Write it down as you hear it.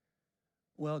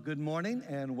Well, good morning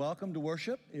and welcome to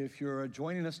worship. If you're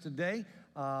joining us today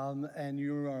and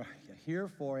you are here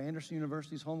for Anderson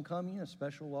University's homecoming, a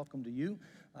special welcome to you.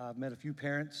 I've met a few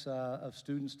parents of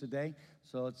students today,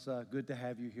 so it's good to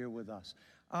have you here with us.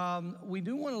 We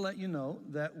do want to let you know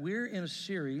that we're in a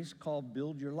series called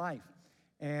Build Your Life.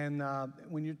 And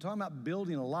when you're talking about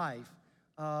building a life,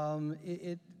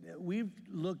 we've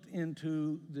looked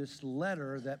into this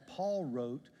letter that Paul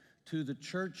wrote to the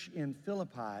church in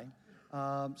Philippi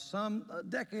a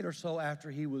decade or so after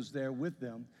he was there with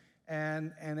them.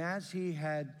 And as he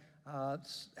had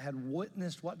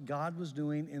witnessed what God was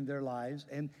doing in their lives,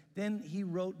 and then he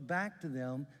wrote back to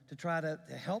them to try to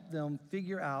help them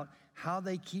figure out how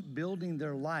they keep building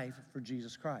their life for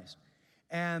Jesus Christ.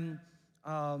 And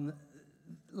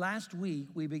last week,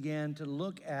 we began to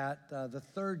look at the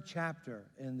third chapter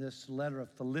in this letter of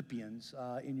Philippians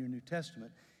in your New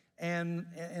Testament. And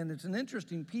it's an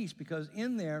interesting piece because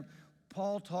in there,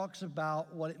 Paul talks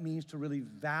about what it means to really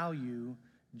value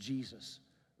Jesus,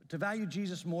 to value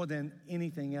Jesus more than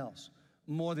anything else,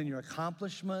 more than your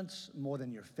accomplishments, more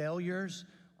than your failures,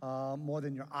 more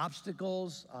than your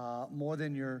obstacles, more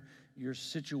than your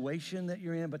situation that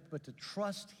you're in, but to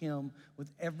trust him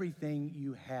with everything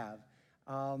you have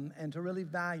and to really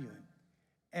value him.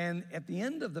 And at the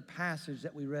end of the passage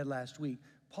that we read last week,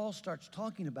 Paul starts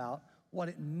talking about what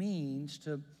it means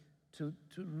to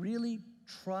really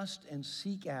trust and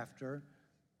seek after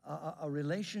a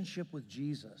relationship with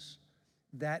Jesus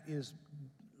that is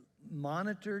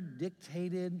monitored,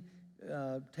 dictated,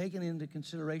 taken into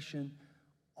consideration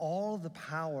all the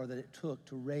power that it took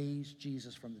to raise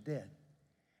Jesus from the dead.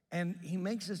 And he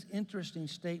makes this interesting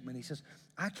statement. He says,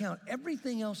 I count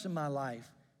everything else in my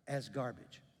life as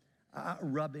garbage,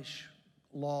 rubbish,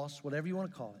 loss, whatever you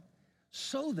want to call it,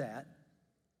 so that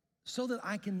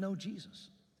I can know Jesus.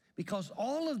 Because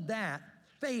all of that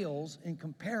fails in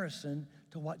comparison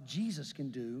to what Jesus can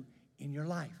do in your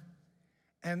life.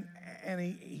 And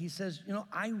he says,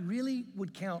 I really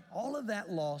would count all of that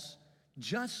loss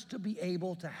just to be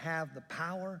able to have the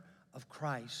power of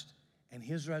Christ and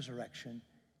his resurrection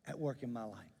at work in my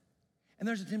life. And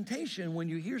there's a temptation when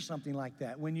you hear something like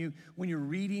that, when you're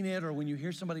reading it or when you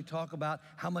hear somebody talk about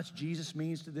how much Jesus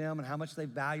means to them and how much they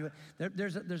value it,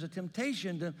 there's a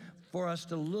temptation for us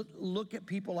to look at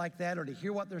people like that or to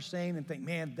hear what they're saying and think,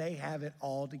 man, they have it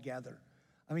all together.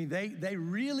 I mean, they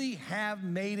really have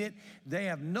made it. They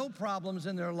have no problems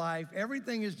in their life.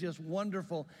 Everything is just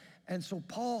wonderful. And so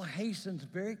Paul hastens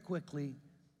very quickly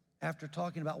after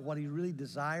talking about what he really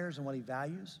desires and what he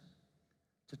values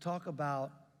to talk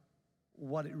about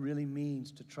what it really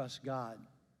means to trust God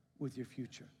with your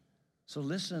future. So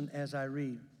listen as I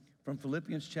read from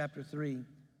Philippians chapter 3,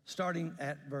 starting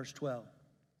at verse 12.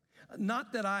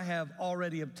 Not that I have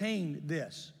already obtained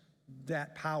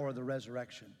that power of the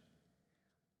resurrection,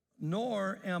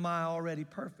 nor am I already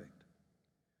perfect,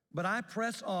 but I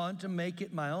press on to make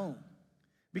it my own,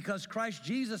 because Christ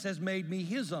Jesus has made me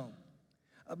his own.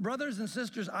 Brothers and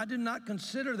sisters, I do not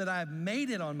consider that I have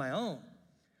made it on my own.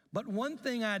 But one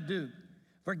thing I do,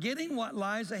 forgetting what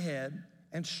lies ahead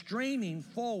and straining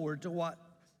forward to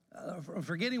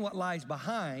forgetting what lies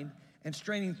behind and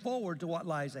straining forward to what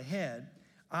lies ahead,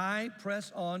 I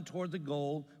press on toward the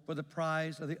goal for the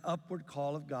prize of the upward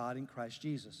call of God in Christ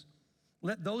Jesus.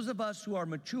 Let those of us who are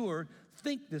mature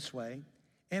think this way,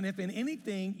 and if in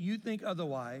anything you think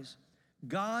otherwise,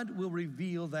 God will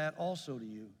reveal that also to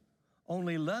you.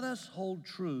 Only let us hold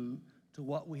true to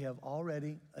what we have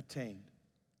already attained.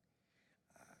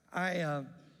 I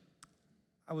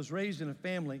was raised in a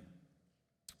family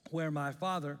where my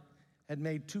father had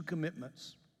made two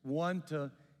commitments, one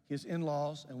to his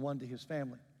in-laws and one to his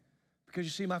family. Because you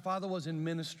see, my father was in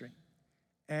ministry,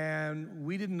 and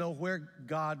we didn't know where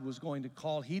God was going to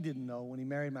call. He didn't know when he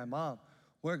married my mom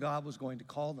where God was going to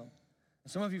call them.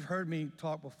 And some of you have heard me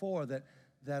talk before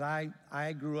that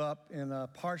I grew up in a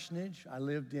parsonage. I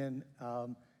lived in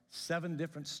 7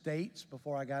 different states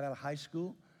before I got out of high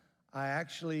school. I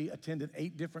actually attended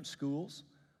 8 different schools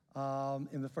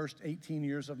in the first 18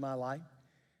 years of my life.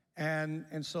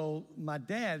 And so my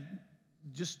dad,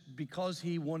 just because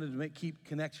he wanted to keep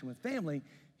connection with family,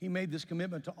 he made this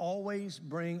commitment to always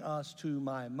bring us to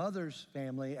my mother's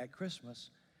family at Christmas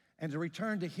and to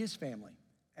return to his family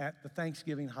at the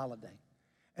Thanksgiving holiday.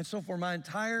 And so for my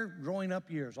entire growing up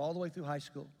years, all the way through high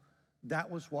school, that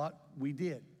was what we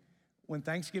did. When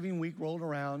Thanksgiving week rolled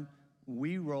around,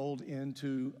 we rolled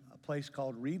into a place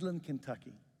called Reedland,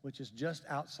 Kentucky, which is just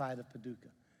outside of Paducah.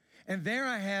 And there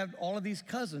I had all of these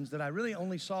cousins that I really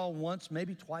only saw once,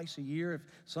 maybe twice a year if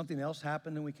something else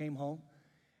happened and we came home.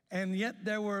 And yet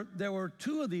there were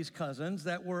 2 of these cousins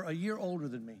that were a year older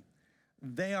than me.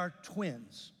 They are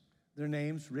twins. Their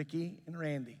names, Ricky and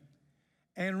Randy.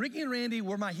 And Ricky and Randy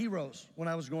were my heroes when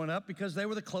I was growing up because they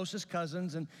were the closest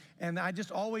cousins. And I just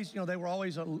always, they were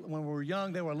always, when we were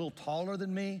young, they were a little taller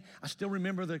than me. I still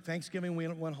remember the Thanksgiving we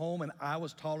went home and I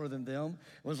was taller than them.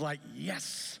 It was like,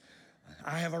 yes,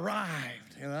 I have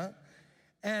arrived,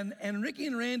 And Ricky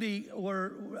and Randy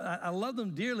I love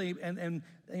them dearly. And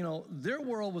their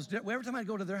world was, every time I'd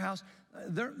go to their house,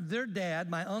 their dad,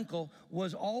 my uncle,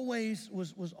 was always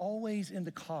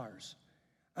into cars.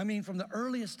 I mean, from the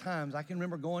earliest times, I can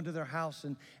remember going to their house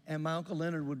and my Uncle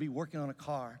Leonard would be working on a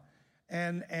car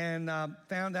and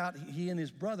found out he and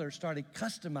his brother started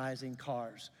customizing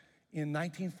cars in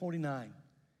 1949.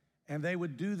 And they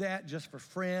would do that just for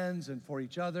friends and for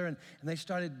each other. And they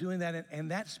started doing that,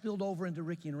 and that spilled over into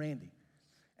Ricky and Randy.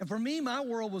 And for me, my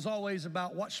world was always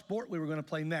about what sport we were going to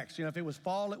play next. If it was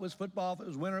fall, it was football. If it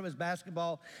was winter, it was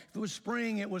basketball. If it was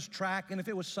spring, it was track. And if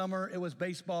it was summer, it was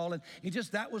baseball. And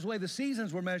that was the way the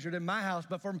seasons were measured in my house.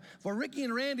 But for Ricky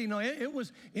and Randy,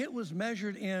 it was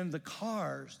measured in the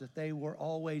cars that they were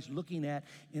always looking at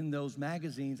in those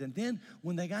magazines. And then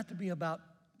when they got to be about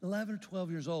 11 or 12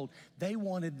 years old, they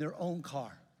wanted their own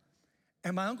car.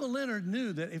 And my Uncle Leonard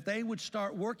knew that if they would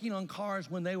start working on cars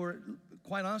when they were,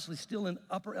 quite honestly, still in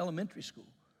upper elementary school,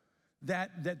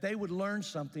 that they would learn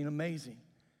something amazing.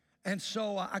 And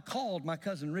so I called my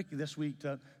cousin Ricky this week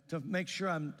to make sure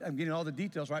I'm getting all the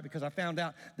details right, because I found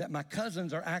out that my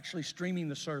cousins are actually streaming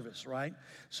the service, right?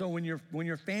 So when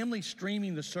your family's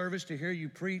streaming the service to hear you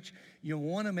preach, you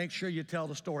want to make sure you tell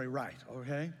the story right,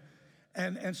 okay?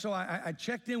 And so I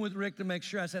checked in with Rick to make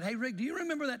sure. I said, hey, Rick, do you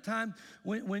remember that time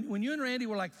when you and Randy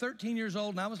were like 13 years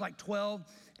old and I was like 12,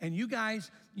 and you guys,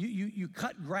 you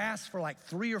cut grass for like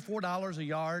 $3 or $4 a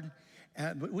yard?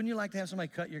 Wouldn't you like to have somebody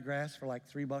cut your grass for like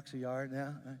 $3 a yard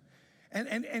now?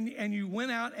 And you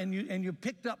went out and you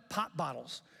picked up pop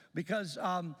bottles because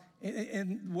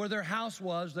where their house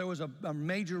was, there was a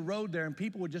major road there, and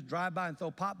people would just drive by and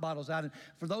throw pop bottles out. And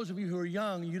for those of you who are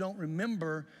young, you don't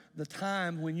remember the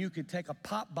time when you could take a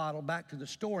pop bottle back to the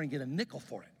store and get a nickel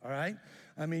for it, all right?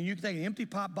 I mean, you could take an empty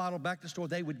pop bottle back to the store,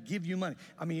 they would give you money.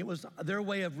 I mean, it was their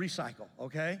way of recycle,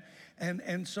 okay?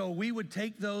 And so we would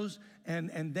take those,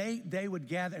 and they would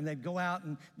gather, and they'd go out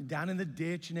and down in the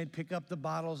ditch, and they'd pick up the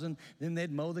bottles, and then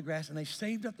they'd mow the grass, and they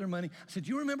saved up their money. I said, do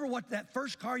you remember what that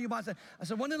first car you bought? I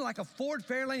said, wasn't it like a Ford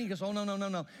Fairlane? He goes, oh,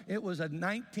 no. It was a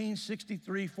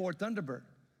 1963 Ford Thunderbird.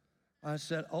 I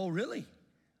said, oh, really?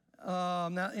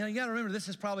 Now, you got to remember, this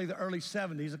is probably the early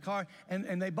 70s, a car,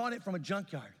 and they bought it from a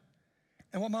junkyard.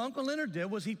 And what my Uncle Leonard did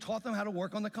was he taught them how to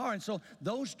work on the car. And so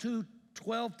those two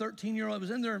 12, 13-year-olds, it was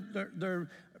in their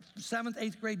 7th,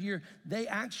 8th grade year, they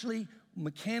actually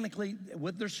mechanically,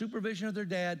 with their supervision of their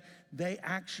dad, they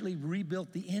actually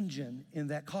rebuilt the engine in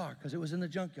that car because it was in the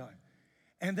junkyard.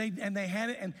 And they had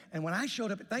it, and when I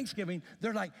showed up at Thanksgiving,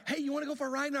 they're like, hey, you want to go for a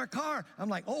ride in our car? I'm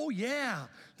like, oh, yeah,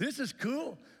 this is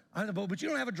cool. I said, but you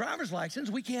don't have a driver's license.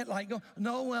 We can't go.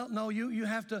 No, you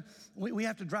have to, we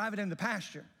have to drive it in the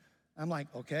pasture. I'm like,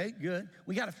 okay, good.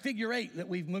 We got a figure 8 that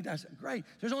we've moved. I said, great.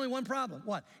 There's only one problem.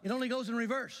 What? It only goes in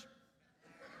reverse.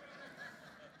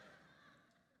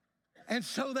 And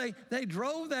so they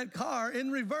drove that car in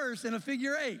reverse in a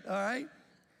figure 8, all right?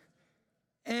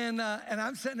 And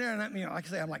I'm sitting there, and like I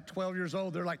say, I'm like 12 years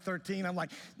old. They're like 13. I'm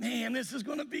like, man, this is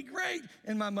going to be great.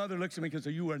 And my mother looks at me and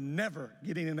says, you are never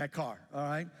getting in that car, all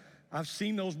right? I've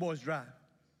seen those boys drive.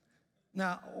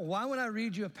 Now, why would I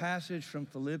read you a passage from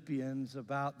Philippians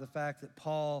about the fact that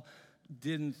Paul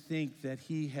didn't think that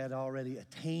he had already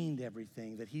attained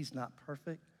everything, that he's not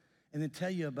perfect, and then tell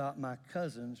you about my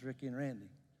cousins, Ricky and Randy?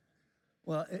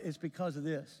 Well, it's because of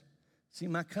this. See,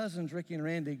 my cousins, Ricky and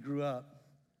Randy, grew up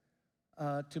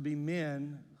to be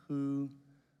men who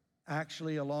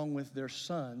actually, along with their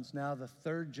sons, now the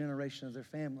 3rd generation of their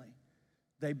family,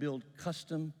 they build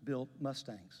custom-built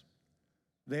Mustangs.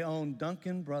 They own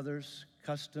Duncan Brothers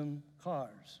custom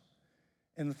cars.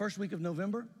 In the first week of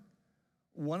November,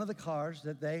 one of the cars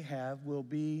that they have will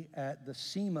be at the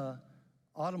SEMA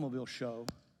automobile show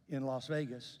in Las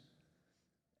Vegas.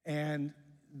 And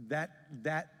that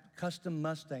custom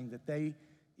Mustang that they,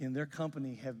 in their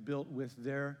company, have built with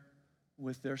their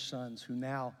sons, who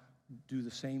now do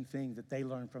the same thing that they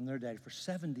learned from their daddy for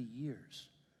 70 years.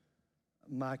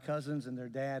 My cousins and their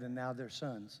dad, and now their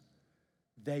sons,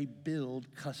 they build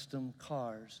custom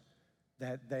cars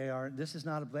that they are. This is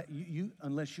not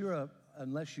unless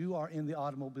you are in the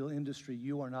automobile industry,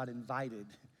 you are not invited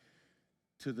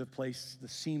to the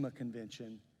SEMA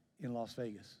convention in Las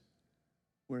Vegas,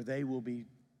 where they will be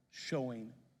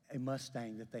showing a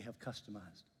Mustang that they have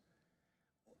customized.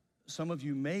 Some of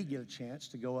you may get a chance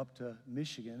to go up to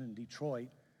Michigan and Detroit,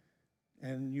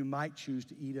 and you might choose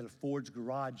to eat at a Ford's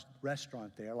Garage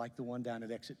restaurant there, like the one down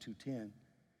at Exit 210.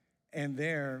 And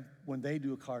there, when they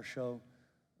do a car show,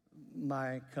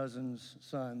 my cousin's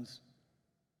sons,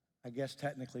 I guess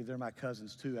technically they're my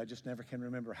cousins too. I just never can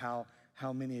remember how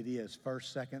many it is,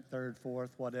 first, second, third,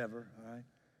 fourth, whatever, all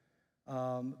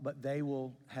right? But they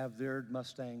will have their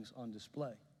Mustangs on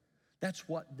display. That's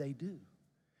what they do.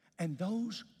 And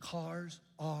those cars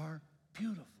are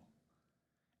beautiful.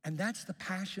 And that's the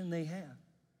passion they have.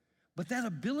 But that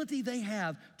ability they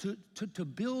have to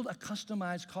build a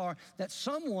customized car that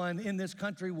someone in this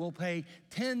country will pay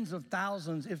tens of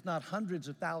thousands, if not hundreds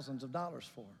of thousands of dollars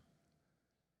for,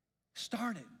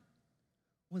 started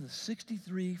with a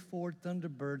 63 Ford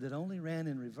Thunderbird that only ran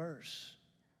in reverse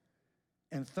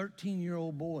and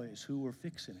 13-year-old boys who were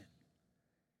fixing it.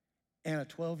 And a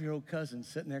 12-year-old cousin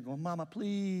sitting there going, Mama,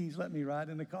 please let me ride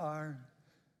in the car.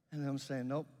 And I'm saying,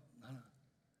 nope. No.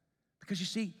 Because you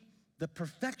see, the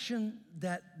perfection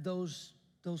that those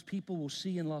people will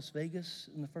see in Las Vegas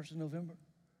in the 1st of November,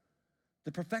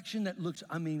 the perfection that looks,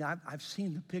 I mean, I've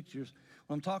seen the pictures.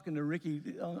 When I'm talking to Ricky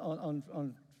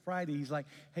on Friday, he's like,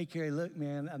 hey, Kerry, look,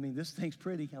 man, I mean, this thing's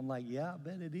pretty. I'm like, yeah, I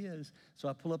bet it is. So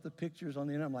I pull up the pictures on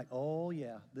the internet. I'm like, oh,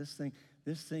 yeah, this thing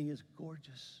is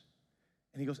gorgeous.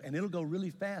 And he goes, and it'll go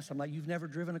really fast. I'm like, you've never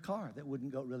driven a car that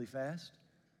wouldn't go really fast?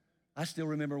 I still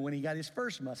remember when he got his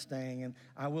first Mustang, and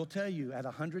I will tell you, at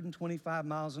 125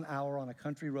 miles an hour on a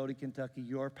country road in Kentucky,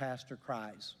 your pastor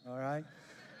cries, all right?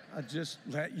 I just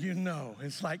let you know.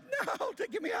 It's like, no,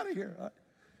 get me out of here.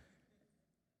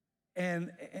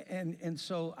 And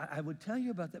so I would tell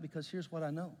you about that because here's what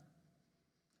I know.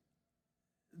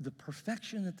 The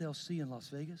perfection that they'll see in Las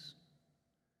Vegas,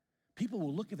 people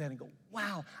will look at that and go,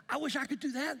 wow, I wish I could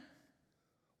do that.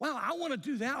 Wow, I want to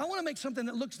do that. I want to make something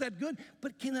that looks that good.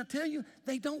 But can I tell you,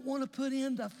 they don't want to put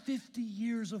in the 50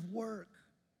 years of work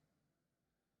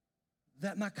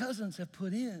that my cousins have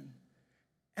put in.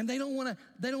 And they don't want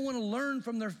to learn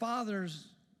from their fathers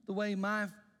the way my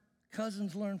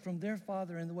cousins learn from their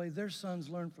father and the way their sons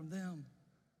learn from them.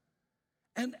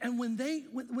 And when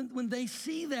they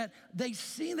see that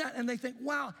and they think,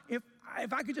 wow, if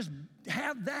I could just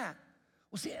have that.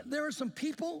 Well, see, there are some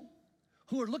people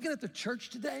who are looking at the church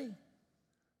today.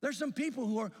 There's some people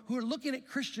who are looking at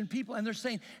Christian people and they're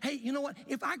saying, hey, you know what?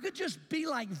 If I could just be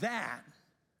like that,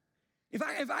 if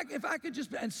I could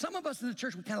just, and some of us in the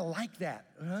church, we kind of like that,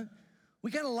 right? We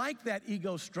kind of like that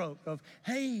ego stroke of,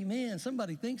 hey, man,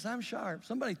 somebody thinks I'm sharp.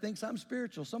 Somebody thinks I'm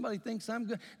spiritual. Somebody thinks I'm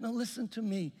good. Now listen to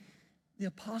me. The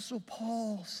Apostle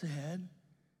Paul said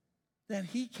that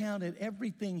he counted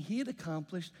everything he had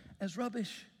accomplished as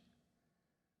rubbish.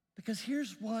 Because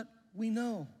here's what we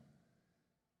know.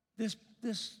 This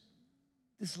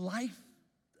life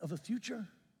of a future,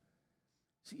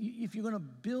 see, if you're going to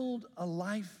build a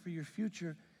life for your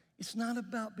future, it's not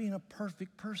about being a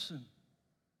perfect person.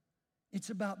 It's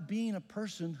about being a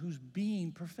person who's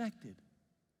being perfected.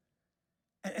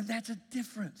 And that's a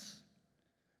difference.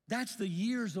 That's the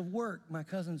years of work my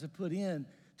cousins have put in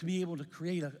to be able to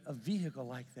create a vehicle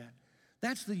like that.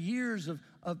 That's the years of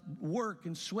work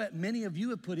and sweat many of you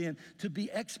have put in to be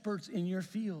experts in your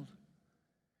field.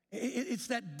 It's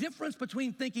that difference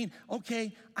between thinking,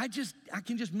 okay, I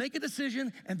can just make a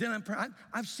decision and then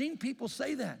I've seen people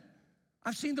say that.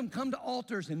 I've seen them come to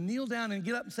altars and kneel down and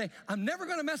get up and say, I'm never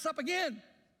going to mess up again.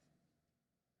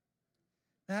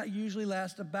 That usually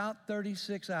lasts about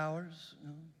 36 hours,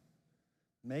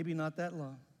 maybe not that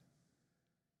long.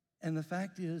 And the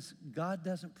fact is, God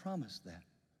doesn't promise that.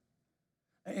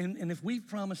 And if we've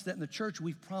promised that in the church,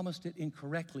 we've promised it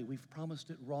incorrectly. We've promised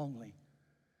it wrongly.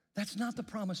 That's not the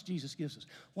promise Jesus gives us.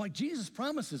 What Jesus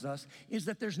promises us is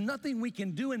that there's nothing we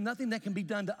can do and nothing that can be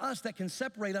done to us that can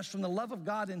separate us from the love of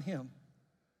God in Him.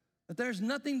 That there's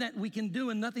nothing that we can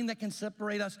do and nothing that can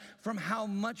separate us from how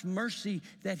much mercy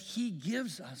that He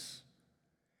gives us.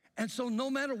 And so no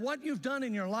matter what you've done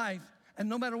in your life and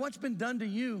no matter what's been done to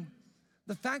you,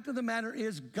 the fact of the matter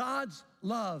is God's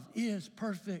love is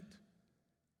perfect.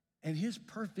 And His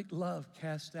perfect love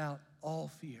casts out all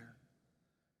fear.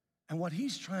 And what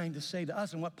He's trying to say to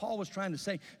us and what Paul was trying to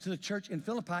say to the church in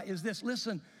Philippi is this: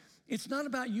 listen, it's not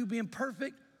about you being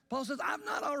perfect. Paul says, I've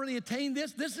not already attained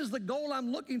this. This is the goal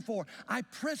I'm looking for. I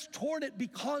press toward it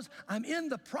because I'm in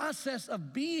the process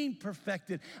of being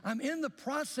perfected. I'm in the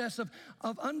process of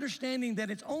understanding that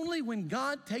it's only when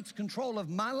God takes control of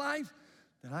my life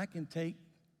that I can take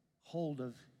hold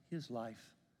of His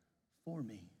life for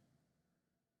me.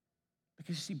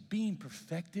 Because you see, being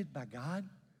perfected by God,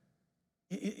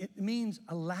 it means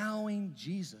allowing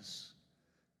Jesus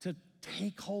to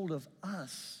take hold of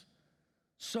us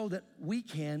so that we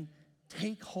can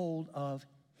take hold of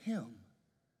him.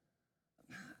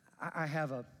 I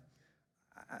have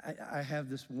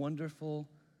this wonderful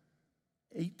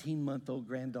 18-month-old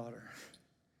granddaughter,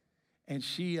 and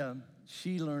she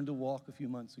learned to walk a few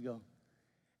months ago.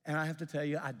 And I have to tell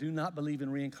you, I do not believe in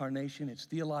reincarnation. It's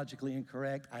theologically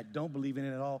incorrect. I don't believe in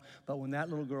it at all. But when that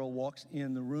little girl walks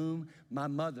in the room, my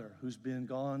mother, who's been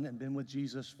gone and been with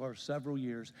Jesus for several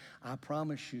years, I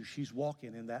promise you, she's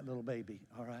walking in that little baby,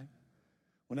 all right?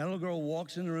 When that little girl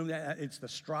walks in the room, it's the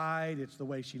stride, it's the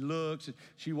way she looks.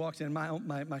 She walks in,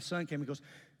 my son came and goes,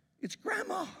 "It's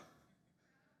Grandma.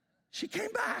 She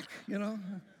came back, you know?"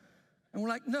 And we're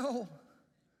like, "No,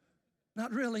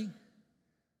 not really."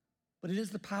 But it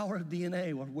is the power of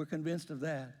DNA. We're convinced of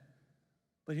that.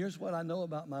 But here's what I know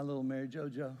about my little Mary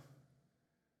JoJo.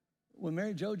 When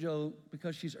Mary JoJo,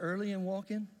 because she's early in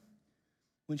walking,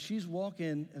 when she's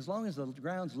walking, as long as the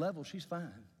ground's level, she's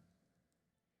fine.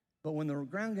 But when the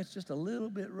ground gets just a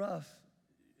little bit rough,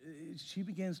 she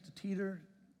begins to teeter.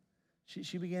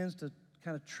 She begins to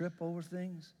kind of trip over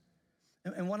things.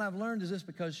 And what I've learned is this: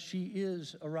 because she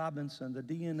is a Robinson, the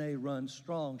DNA runs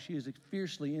strong. She is a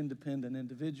fiercely independent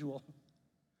individual.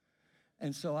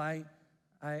 And so I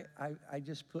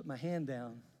just put my hand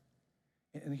down,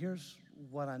 and here's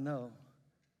what I know.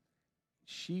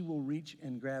 She will reach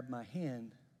and grab my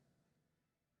hand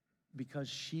because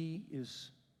she is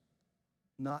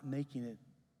not making it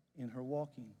in her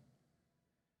walking.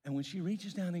 And when she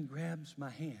reaches down and grabs my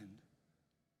hand,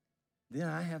 then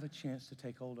I have a chance to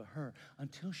take hold of her.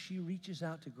 Until she reaches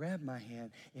out to grab my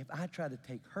hand, if I try to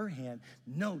take her hand,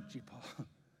 no, G-Paul,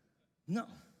 no.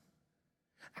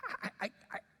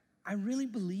 I really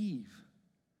believe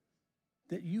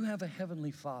that you have a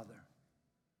heavenly Father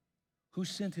who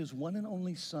sent his one and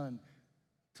only Son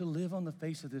to live on the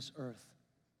face of this earth,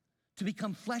 to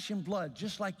become flesh and blood,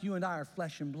 just like you and I are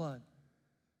flesh and blood,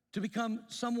 to become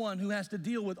someone who has to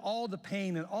deal with all the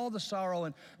pain and all the sorrow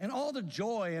and all the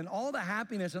joy and all the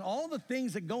happiness and all the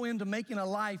things that go into making a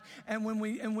life. And when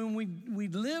we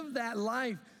live that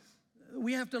life,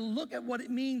 we have to look at what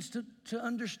it means to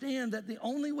understand that the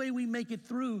only way we make it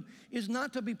through is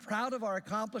not to be proud of our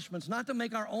accomplishments, not to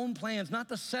make our own plans, not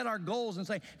to set our goals and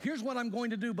say, "Here's what I'm going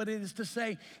to do," but it is to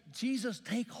say, "Jesus,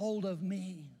 take hold of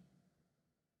me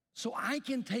so I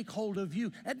can take hold of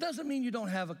you." That doesn't mean you don't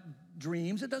have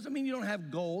dreams. It doesn't mean you don't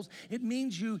have goals. It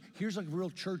means here's a real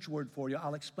church word for you.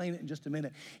 I'll explain it in just a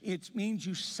minute. It means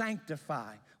you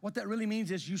sanctify. What that really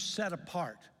means is you set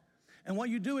apart. And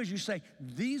what you do is you say,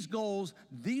 these goals,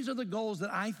 these are the goals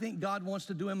that I think God wants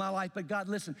to do in my life. But God,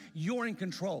 listen, you're in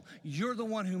control. You're the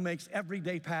one who makes every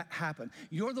day happen.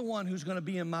 You're the one who's going to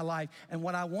be in my life. And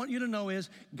what I want you to know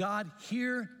is, God,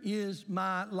 here is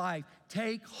my life.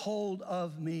 Take hold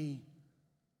of me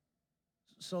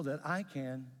so that I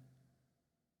can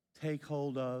take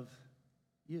hold of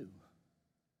you.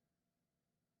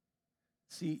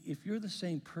 See, if you're the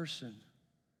same person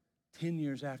 10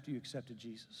 years after you accepted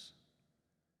Jesus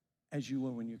as you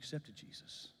were when you accepted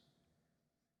Jesus,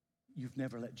 you've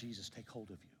never let Jesus take hold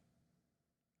of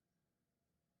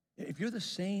you. If you're the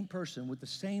same person with the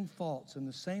same faults and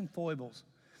the same foibles,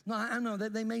 no, I know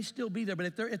that they may still be there, but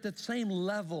if they're at the same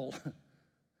level,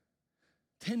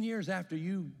 10 years after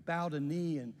you bowed a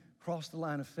knee and crossed the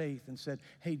line of faith and said,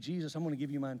 "Hey, Jesus, I'm going to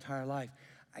give you my entire life."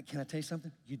 Can I tell you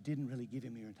something? You didn't really give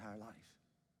him your entire life.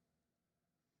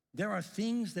 There are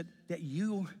things that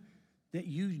you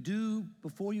do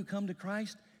before you come to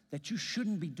Christ that you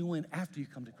shouldn't be doing after you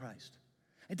come to Christ.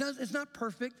 It's not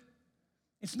perfect.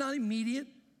 It's not immediate.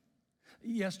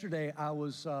 Yesterday, I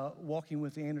was walking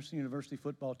with the Anderson University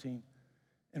football team,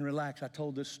 and relax, I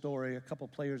told this story, a couple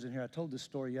players in here, I told this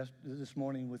story this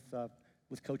morning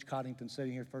with Coach Coddington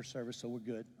sitting here first service, so we're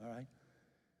good, all right?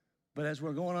 But as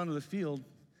we're going onto the field,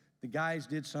 the guys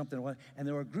did something, and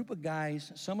there were a group of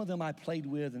guys, some of them I played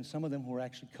with, and some of them who were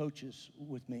actually coaches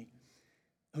with me,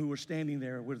 who were standing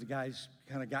there where the guys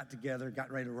kind of got together,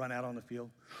 got ready to run out on the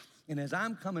field. And as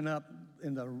I'm coming up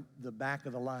in the back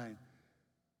of the line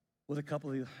with a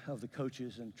couple of the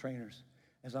coaches and trainers,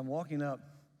 as I'm walking up,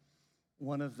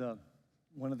 one of the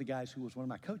guys who was one of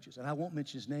my coaches, and I won't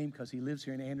mention his name because he lives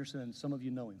here in Anderson and some of you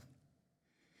know him,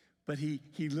 but he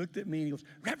looked at me and he goes,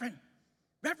 "Reverend,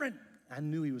 Reverend." I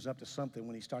knew he was up to something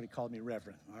when he started calling me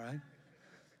Reverend, all right?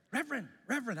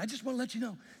 Reverend, I just want to let you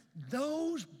know,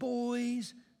 those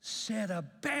boys said a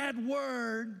bad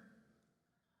word.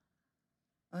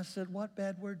 I said, "What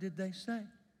bad word did they say?"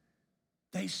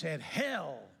 "They said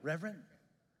hell, Reverend."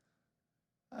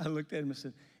 I looked at him and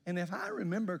said, and if I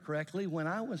remember correctly, when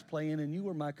I was playing and you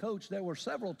were my coach, there were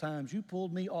several times you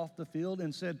pulled me off the field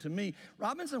and said to me,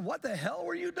 Robinson, what the hell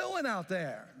were you doing out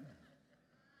there?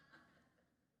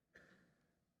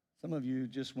 Some of you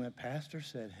just went, Pastor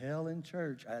said hell in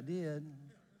church. I did.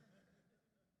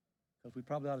 Because we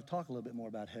probably ought to talk a little bit more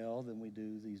about hell than we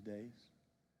do these days.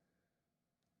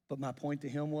 But my point to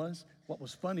him was, what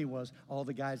was funny was all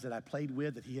the guys that I played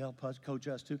with that he helped us coach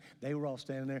us to, they were all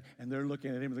standing there and they're looking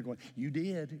at him and they're going, you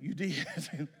did.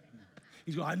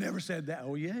 He's going, I never said that.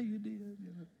 Oh, yeah, you did.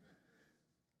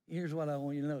 Here's what I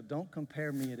want you to know. Don't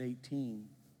compare me at 18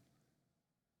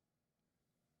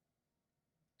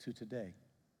 to today.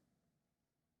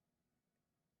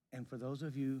 And for those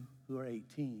of you who are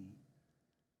 18,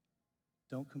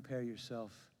 don't compare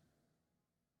yourself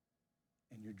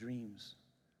and your dreams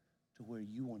to where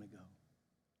you want to go.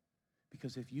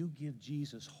 Because if you give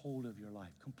Jesus hold of your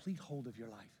life, complete hold of your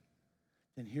life,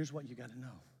 then here's what you got to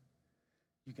know.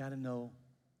 You got to know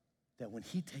that when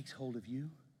he takes hold of you,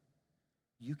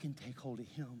 you can take hold of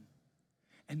him.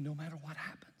 And no matter what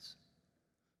happens,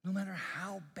 no matter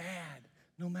how bad,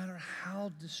 no matter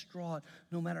how distraught,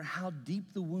 no matter how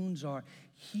deep the wounds are,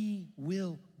 he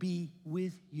will be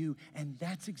with you. And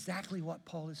that's exactly what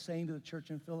Paul is saying to the church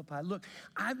in Philippi. Look,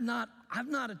 I've not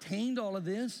attained all of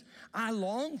this. I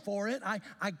long for it. I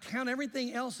count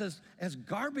everything else as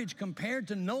garbage compared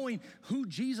to knowing who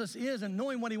Jesus is and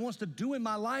knowing what he wants to do in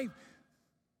my life.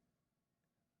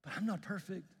 But I'm not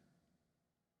perfect.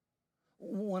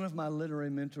 One of my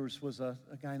literary mentors was a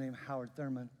guy named Howard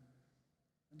Thurman.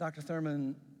 Dr.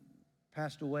 Thurman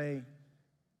passed away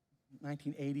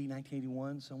 1980,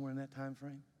 1981, somewhere in that time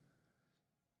frame.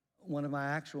 One of my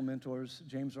actual mentors,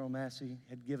 James Earl Massey,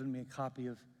 had given me a copy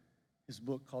of his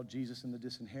book called Jesus and the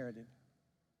Disinherited.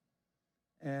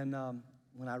 And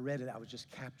when I read it, I was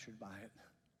just captured by it.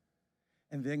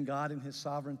 And then God in his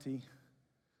sovereignty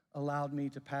allowed me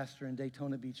to pastor in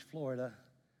Daytona Beach, Florida,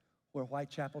 where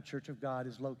Whitechapel Church of God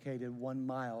is located 1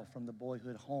 mile from the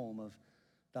boyhood home of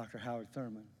Dr. Howard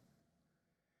Thurman.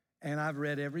 And I've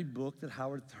read every book that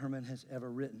Howard Thurman has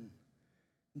ever written.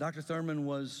 Dr. Thurman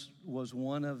was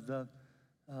one of the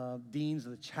deans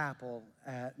of the chapel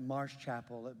at Marsh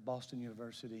Chapel at Boston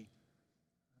University.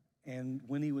 And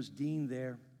when he was dean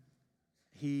there,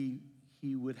 he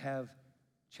would have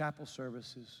chapel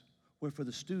services where for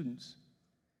the students,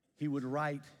 he would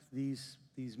write these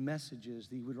messages.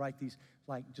 He would write these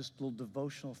like just little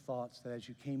devotional thoughts that as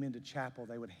you came into chapel,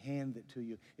 they would hand it to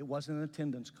you. It wasn't an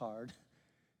attendance card.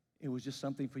 It was just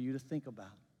something for you to think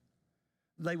about.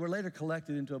 They were later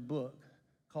collected into a book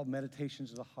called Meditations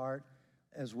of the Heart,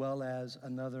 as well as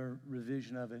another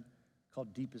revision of it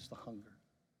called Deep is the Hunger.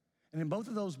 And in both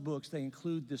of those books, they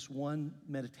include this one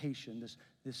meditation,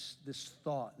 this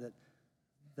thought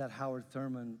that Howard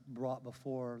Thurman brought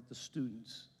before the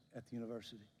students at the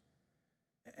university.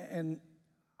 And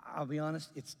I'll be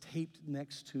honest, it's taped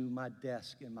next to my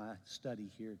desk in my study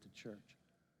here at the church.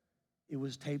 It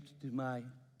was taped to my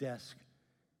desk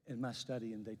in my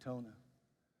study in Daytona.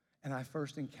 And I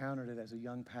first encountered it as a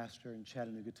young pastor in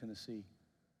Chattanooga, Tennessee.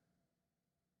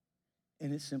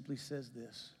 And it simply says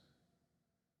this: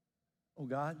 oh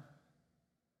God,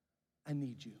 I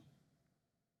need you.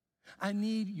 I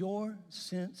need your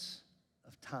sense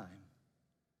of time.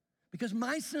 Because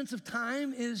my sense of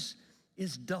time is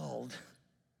dulled.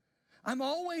 I'm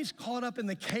always caught up in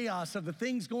the chaos of the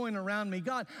things going around me.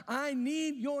 God, I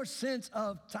need your sense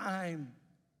of time.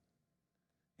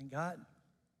 And God,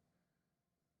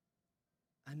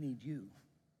 I need you.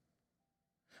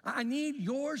 I need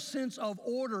your sense of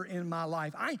order in my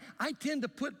life. I tend to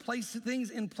put things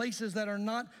in places that are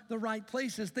not the right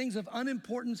places. Things of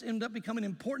unimportance end up becoming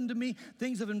important to me.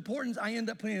 Things of importance I end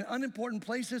up putting in unimportant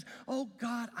places. Oh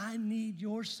God, I need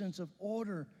your sense of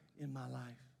order in my life.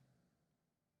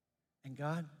 And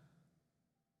God,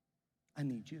 I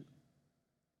need you.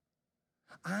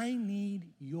 I need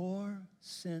your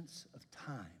sense of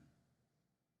time,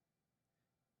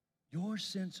 your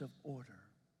sense of order,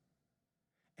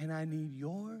 and I need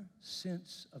your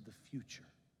sense of the future,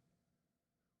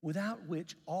 without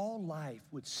which all life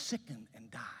would sicken and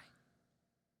die.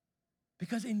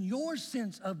 Because in your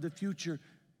sense of the future,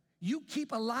 you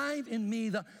keep alive in me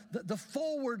the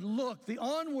forward look, the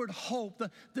onward hope,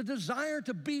 the desire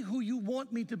to be who you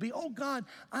want me to be. Oh God,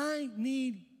 I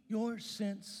need your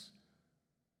sense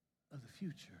of the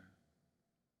future.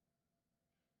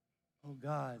 Oh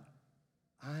God,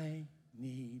 I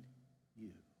need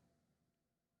you.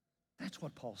 That's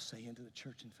what Paul's saying to the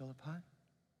church in Philippi.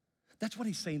 That's what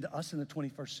he's saying to us in the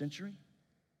 21st century.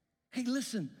 Hey,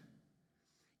 listen,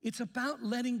 it's about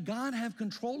letting God have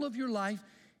control of your life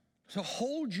to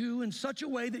hold you in such a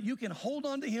way that you can hold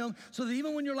on to him, so that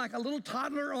even when you're like a little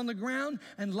toddler on the ground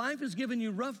and life is giving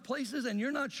you rough places and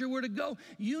you're not sure where to go,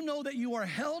 you know that you are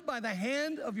held by the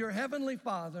hand of your heavenly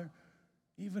Father,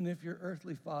 even if your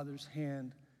earthly father's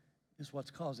hand is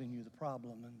what's causing you the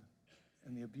problem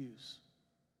and the abuse.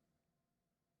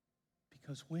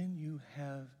 Because when you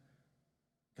have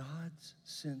God's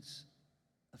sense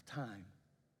of time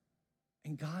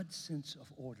and God's sense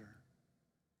of order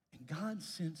and God's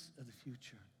sense of the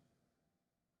future,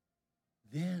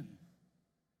 then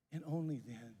and only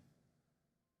then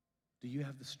do you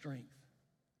have the strength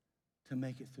to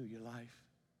make it through your life.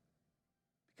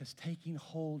 Because taking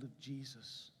hold of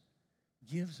Jesus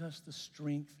gives us the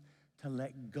strength to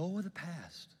let go of the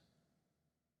past,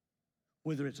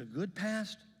 whether it's a good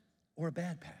past or a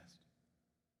bad past,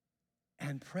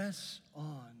 and press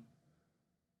on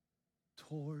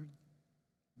toward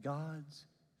God's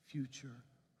future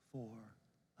for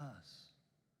us.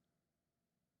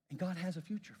 And God has a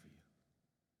future for you.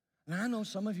 And I know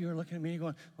some of you are looking at me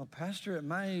going, well, Pastor, at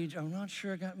my age, I'm not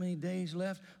sure I got many days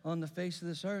left on the face of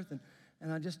this earth,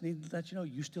 and I just need to let you know,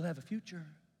 you still have a future.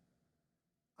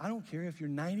 I don't care if you're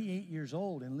 98 years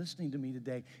old and listening to me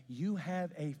today, you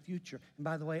have a future. And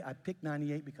by the way, I picked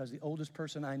 98 because the oldest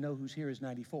person I know who's here is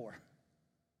 94.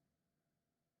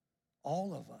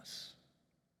 All of us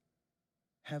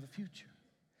have a future.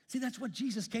 See, that's what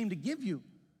Jesus came to give you.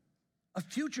 A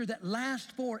future that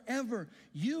lasts forever.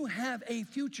 You have a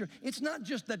future. It's not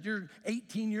just that you're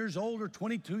 18 years old or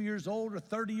 22 years old or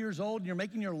 30 years old and you're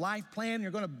making your life plan,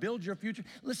 you're going to build your future.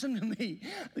 Listen to me.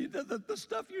 The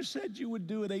stuff you said you would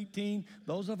do at 18,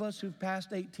 those of us who've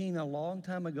passed 18 a long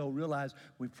time ago realize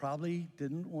we probably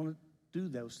didn't want to do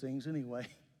those things anyway.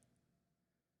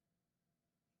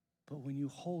 But when you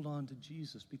hold on to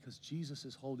Jesus, because Jesus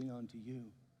is holding on to you,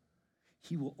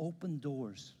 he will open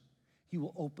doors. He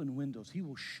will open windows. He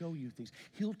will show you things.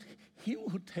 He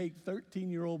will take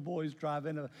 13-year-old boys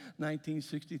driving a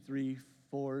 1963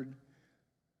 Ford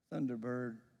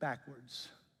Thunderbird backwards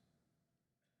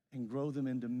and grow them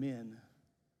into men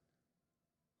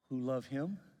who love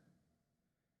him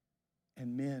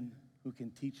and men who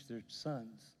can teach their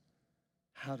sons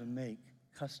how to make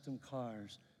custom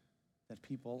cars that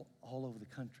people all over the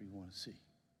country want to see.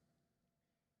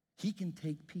 He can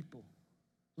take people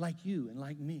like you and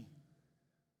like me,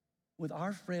 with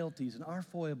our frailties and our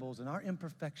foibles and our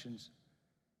imperfections,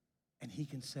 and he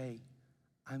can say,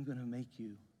 I'm going to make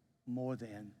you more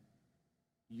than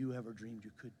you ever dreamed you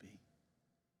could be.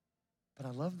 But I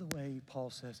love the way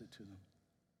Paul says it to them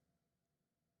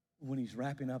when he's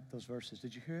wrapping up those verses.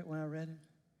 Did you hear it when I read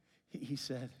it? He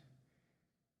said,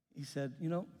 you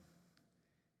know,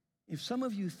 if some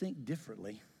of you think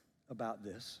differently about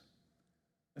this,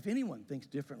 if anyone thinks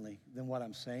differently than what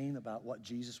I'm saying about what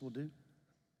Jesus will do,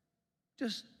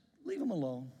 just leave them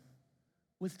alone.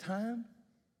 With time,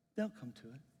 they'll come to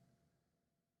it.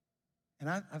 And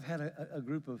I've had a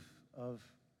group of,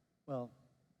 the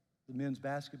men's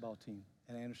basketball team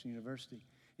at Anderson University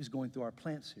is going through our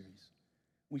plant series.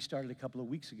 We started a couple of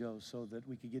weeks ago so that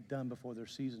we could get done before their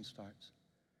season starts.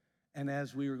 And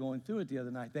as we were going through it the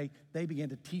other night, they began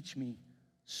to teach me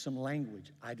some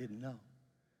language I didn't know.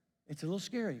 It's a little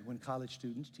scary when college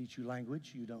students teach you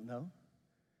language you don't know.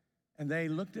 And they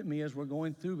looked at me as we're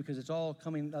going through, because it's all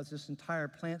coming, this entire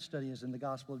plant study is in the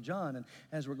Gospel of John. And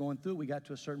as we're going through, we got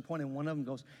to a certain point, and one of them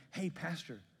goes, hey,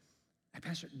 Pastor,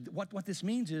 what this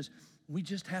means is we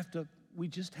just have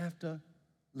to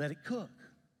let it cook.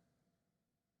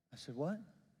 I said, what?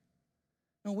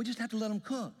 No, we just have to let them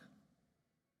cook.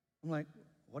 I'm like,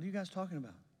 what are you guys talking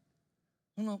about?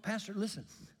 No, Pastor, listen.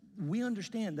 We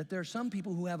understand that there are some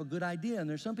people who have a good idea, and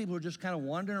there's some people who are just kind of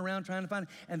wandering around trying to find it,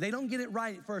 and they don't get it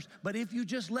right at first. But if you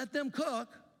just let them cook,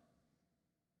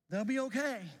 they'll be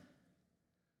okay.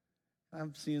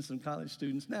 I'm seeing some college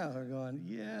students now who are going,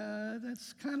 yeah,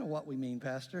 that's kind of what we mean,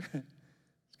 Pastor.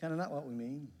 It's kind of not what we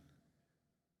mean.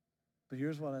 But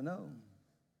here's what I know.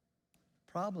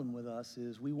 The problem with us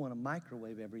is we want to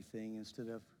microwave everything instead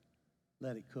of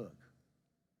let it cook.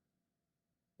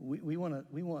 We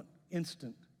want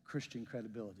instant Christian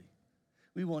credibility.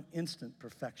 We want instant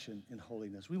perfection in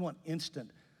holiness. We want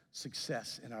instant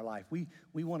success in our life. We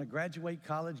want to graduate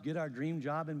college, get our dream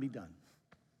job, and be done.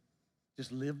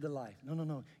 Just live the life.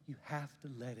 No. You have to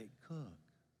let it cook.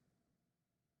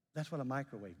 That's what a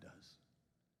microwave does.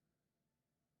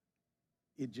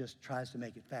 It just tries to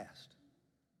make it fast.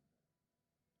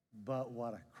 But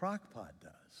what a crock pot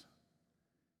does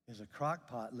is a crock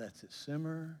pot lets it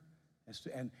simmer.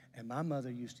 And my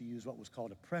mother used to use what was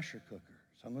called a pressure cooker.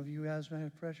 Some of you guys have a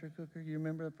pressure cooker? You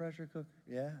remember a pressure cooker?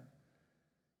 Yeah.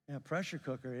 Yeah, pressure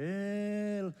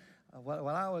cooker. What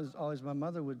I was always, my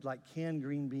mother would like can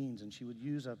green beans, and she would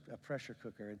use a pressure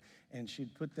cooker, and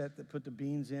she'd put the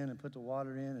beans in and put the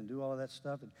water in and do all of that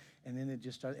stuff, and then it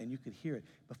just started, and you could hear it.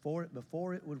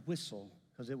 Before it would whistle,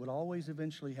 because it would always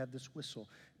eventually have this whistle,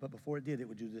 but before it did, it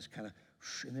would do this kind of,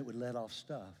 and it would let off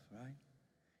stuff, right?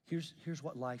 Here's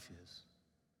what life is.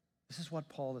 This is what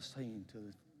Paul is saying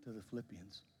to the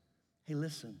Philippians. Hey,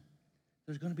 listen,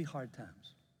 there's going to be hard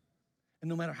times. And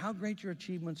no matter how great your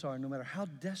achievements are, no matter how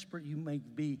desperate you may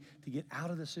be to get out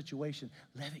of the situation,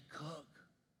 let it cook.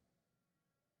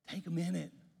 Take a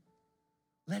minute.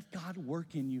 Let God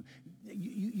work in you.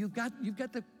 You've got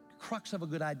the crux of a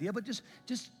good idea, but just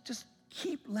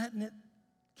keep letting it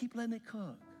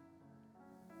cook.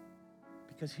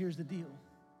 Because here's the deal.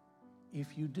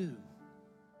 If you do,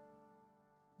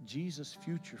 Jesus'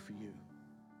 future for you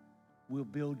will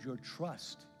build your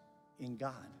trust in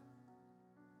God.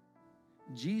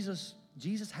 Jesus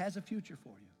has a future for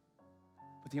you.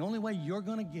 But the only way you're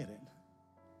going to get it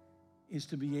is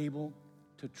to be able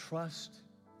to trust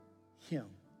him.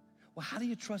 Well, how do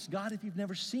you trust God if you've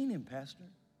never seen him, Pastor?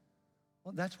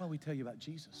 Well, that's why we tell you about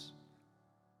Jesus.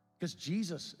 Because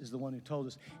Jesus is the one who told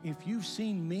us, if you've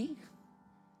seen me,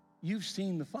 you've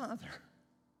seen the Father.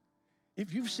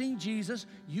 If you've seen Jesus,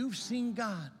 you've seen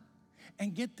God.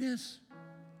 And get this,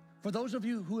 for those of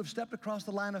you who have stepped across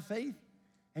the line of faith,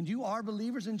 and you are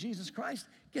believers in Jesus Christ,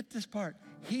 get this part.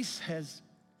 He says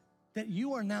that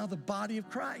you are now the body of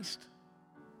Christ,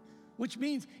 which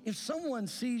means if someone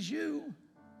sees you,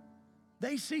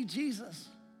 they see Jesus.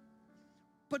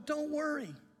 But don't worry.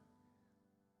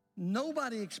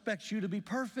 Nobody expects you to be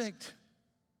perfect.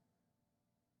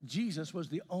 Jesus was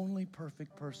the only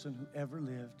perfect person who ever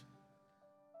lived.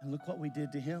 And look what we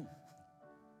did to him.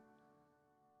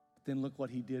 But then look what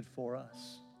he did for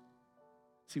us.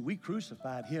 See, we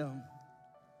crucified him.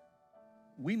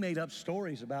 We made up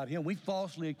stories about him. We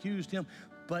falsely accused him.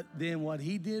 But then what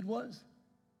he did was,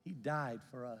 he died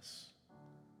for us.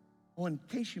 Oh, in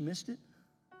case you missed it,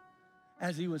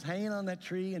 as he was hanging on that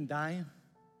tree and dying,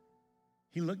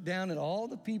 he looked down at all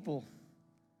the people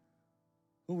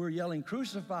who were yelling,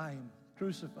 crucify him,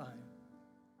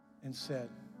 and said,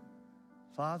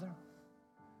 Father,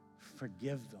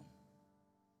 forgive them.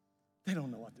 They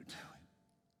don't know what they're doing.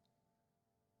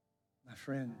 My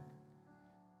friend,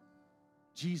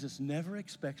 Jesus never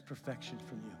expects perfection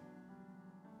from you.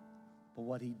 But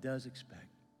what he does expect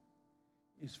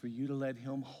is for you to let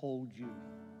him hold you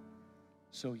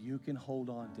so you can hold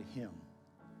on to him.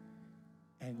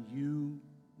 And you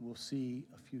will see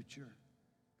a future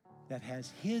that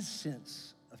has his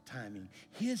sense of timing,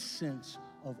 his sense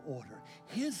of order,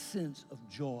 his sense of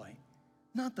joy,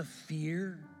 not the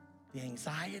fear, the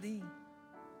anxiety,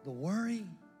 the worry.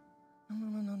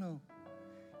 No.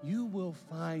 You will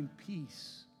find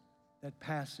peace that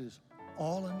passes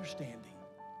all understanding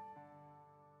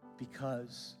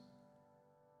because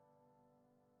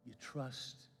you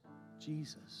trust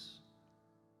Jesus,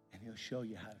 and he'll show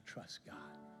you how to trust God.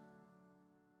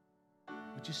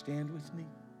 Would you stand with me?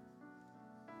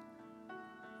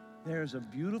 There's a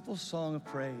beautiful song of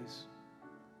praise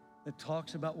that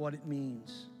talks about what it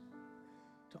means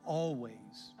to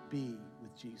always be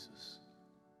with Jesus.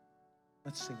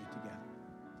 Let's sing it together.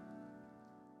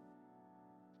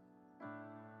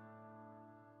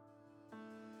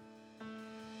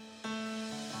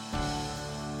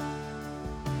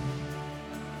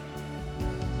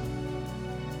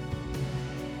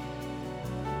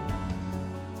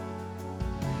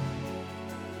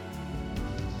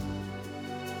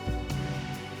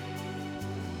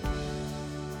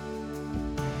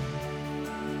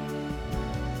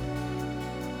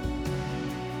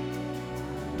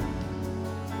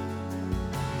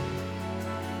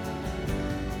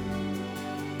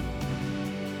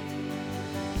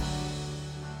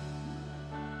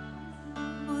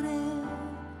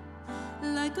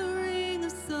 Like a ring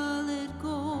of solid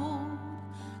gold,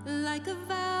 like a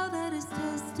vow that is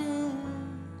tested,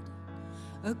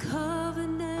 a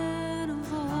covenant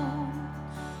of old.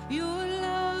 Your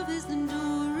love is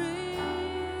enduring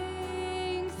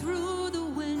through the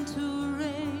winter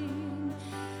rain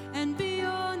and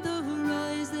beyond the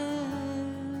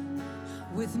horizon,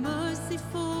 with mercy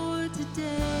for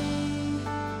today.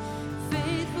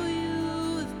 Faithful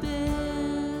you have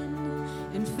been,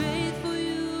 and faithful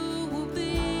you will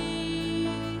be.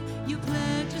 You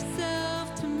pledge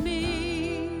yourself to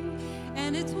me,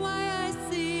 and it's why I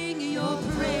sing. Your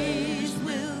praise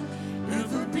will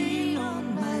ever be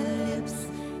on my lips,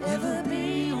 ever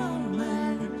be on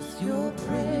my lips. Your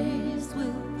praise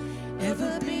will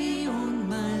ever be on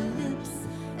my lips,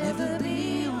 ever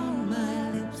be on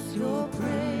my lips. Your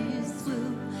praise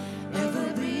will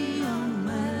ever be on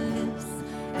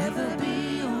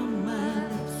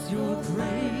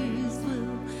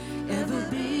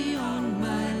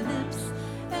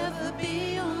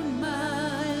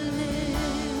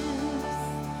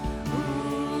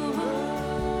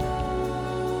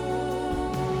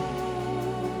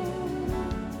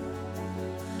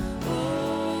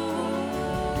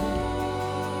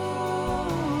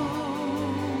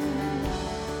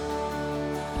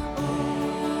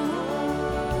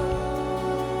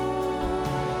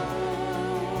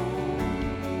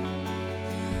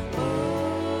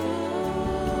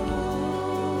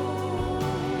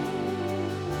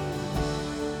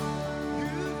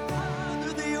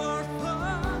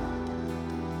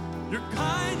Your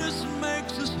kindness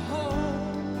makes us whole,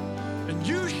 and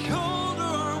you shoulder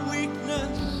our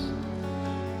weakness,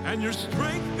 and your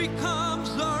strength becomes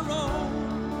our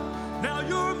own. Now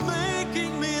you're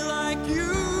making me like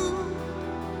you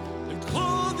and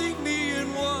clothing me in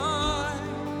white,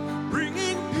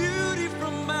 bringing beauty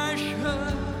from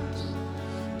ashes.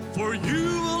 For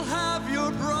you will have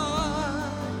your bride,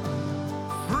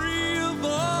 free of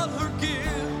all her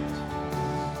guilt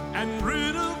and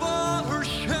rid of all her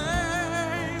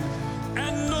shame,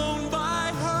 and known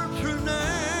by her true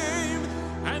name.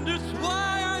 And it's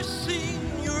why I sing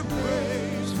your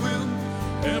praise will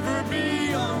ever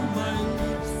be on my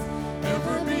lips,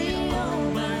 ever be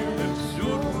on my lips.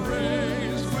 Your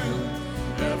praise will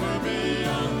ever be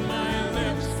on my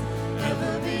lips,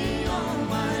 ever be on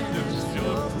my lips.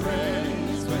 Your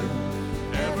praise will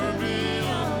ever be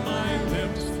on my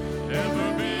lips,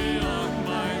 ever be on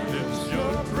my lips.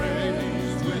 Your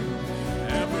praise will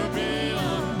ever be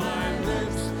on my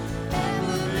lips,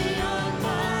 ever be on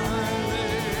my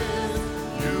lips.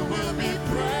 You will be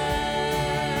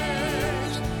praised,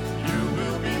 you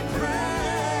will be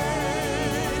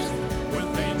praised.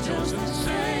 With angels and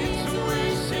saints we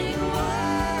sing,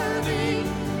 worthy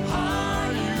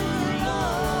are you,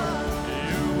 Lord.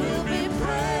 You will be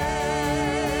praised,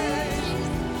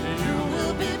 you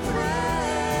will be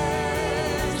praised.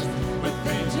 With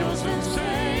angels and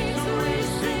saints we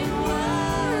sing,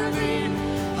 worthy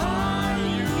are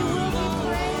you,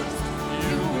 Lord.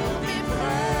 You will be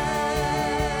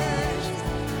praised,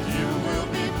 you will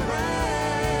be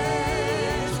praised.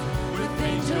 With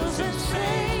angels and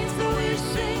saints we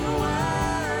sing,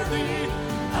 worthy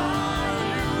are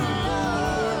you,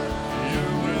 Lord. You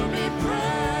will be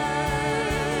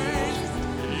praised,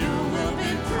 you will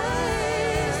be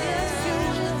praised. Yes, you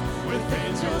will. With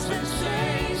angels and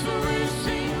saints we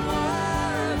sing,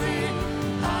 worthy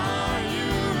are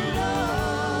you,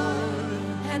 Lord.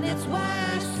 And it's why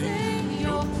I sing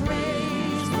your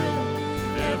praise will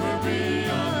Ever be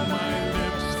on my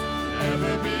lips,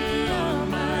 ever be on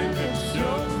my lips.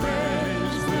 Your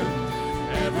praise will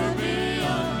ever be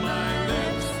on my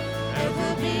lips,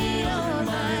 ever be on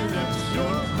my lips.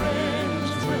 Your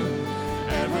praise will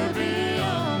ever be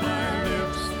on my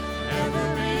lips, ever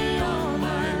be on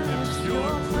my lips.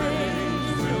 Your praise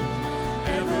will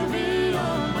ever be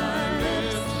on my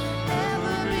lips,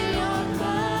 ever be on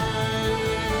my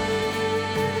lips.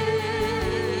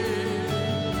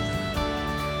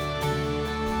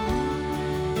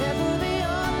 ever be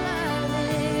on my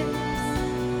lips.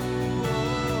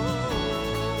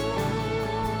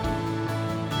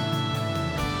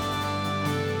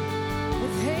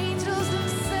 With angels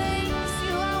and saints,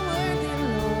 you are worthy,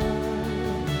 Lord.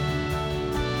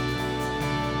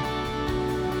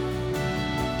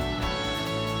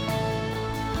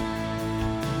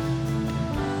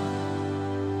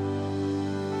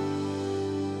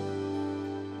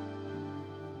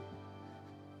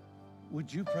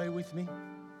 Would you pray with me?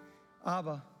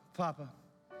 Abba, Papa,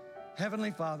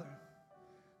 Heavenly Father,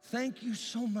 thank you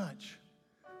so much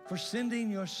for sending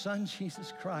your Son,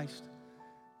 Jesus Christ,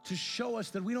 to show us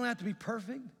that we don't have to be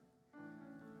perfect,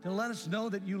 to let us know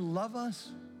that you love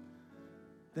us,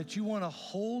 that you want to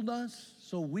hold us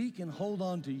so we can hold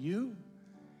on to you,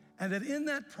 and that in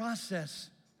that process,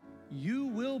 you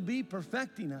will be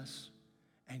perfecting us,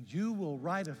 and you will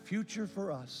write a future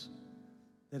for us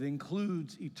that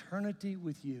includes eternity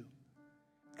with you.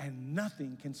 And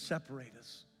nothing can separate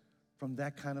us from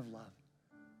that kind of love.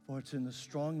 For it's in the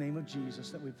strong name of Jesus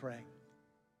that we pray.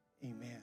 Amen.